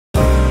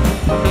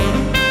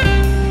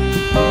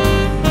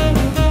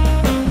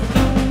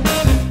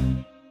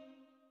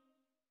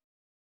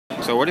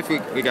So what if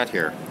we got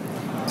here?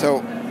 So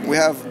we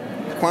have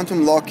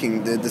quantum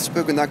locking. The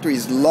superconductor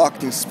is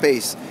locked in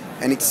space,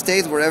 and it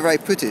stays wherever I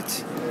put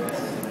it.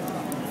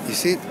 You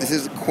see, this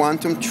is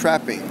quantum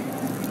trapping.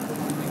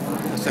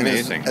 That's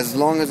amazing. As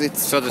long as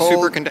it's so the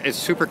cold, it's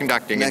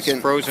superconducting.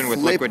 It's frozen with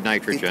liquid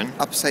nitrogen. It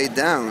upside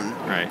down.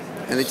 Right.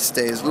 And it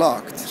stays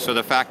locked. So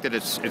the fact that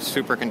it's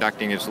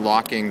superconducting is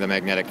locking the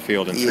magnetic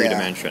field in 3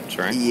 dimensions,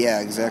 right? Yeah,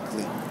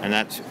 exactly. And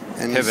that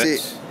pivots. You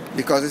see,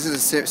 because this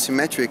is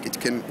symmetric,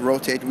 it can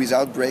rotate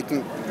without break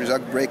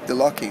the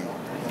locking.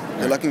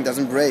 The locking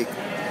doesn't break.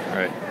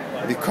 Right.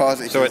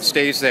 Because it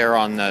stays there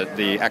on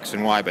the X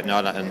and Y, but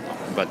not on,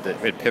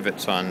 it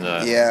pivots on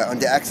the on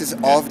the axis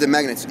of the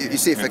magnets. You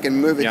see, if I can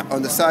move it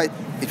on the side,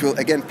 it will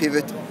again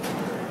pivot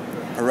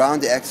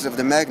around the axis of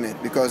the magnet,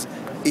 because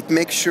it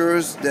makes sure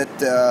that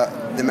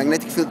the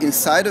magnetic field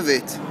inside of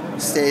it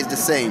stays the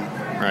same.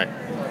 Right.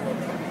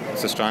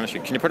 It's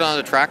astonishing. Can you put it on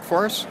the track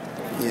for us?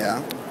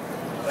 Yeah.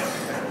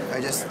 I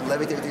just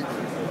levitate it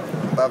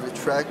above the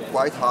track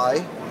quite high,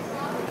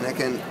 and I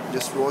can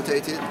just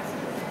rotate it.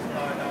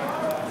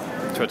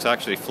 So it's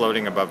actually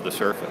floating above the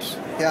surface.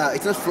 Yeah,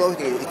 it's not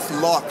floating, it's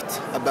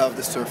locked above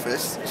the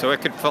surface. So you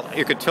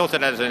could tilt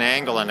it at an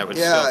angle and it would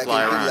still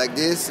fly around. Yeah, I can do it like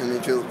this, and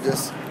it will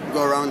just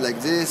go around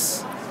like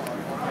this.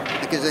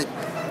 Because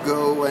I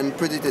go and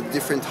put it at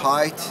different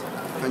height,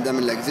 and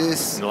then like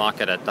this. And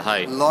lock it at the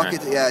height. Lock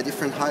it,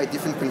 different height,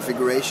 different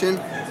configuration.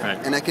 Right.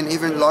 And I can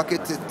even lock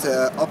it at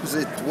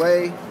opposite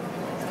way.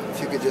 If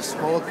you could just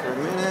hold for a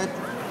minute.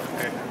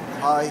 Okay.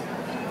 High.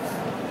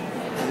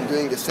 I'm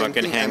doing the same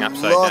thing.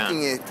 I'm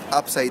locking it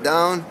upside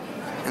down,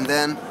 and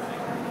then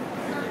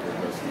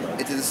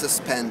it is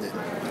suspended.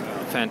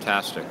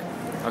 Fantastic.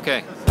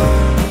 Okay.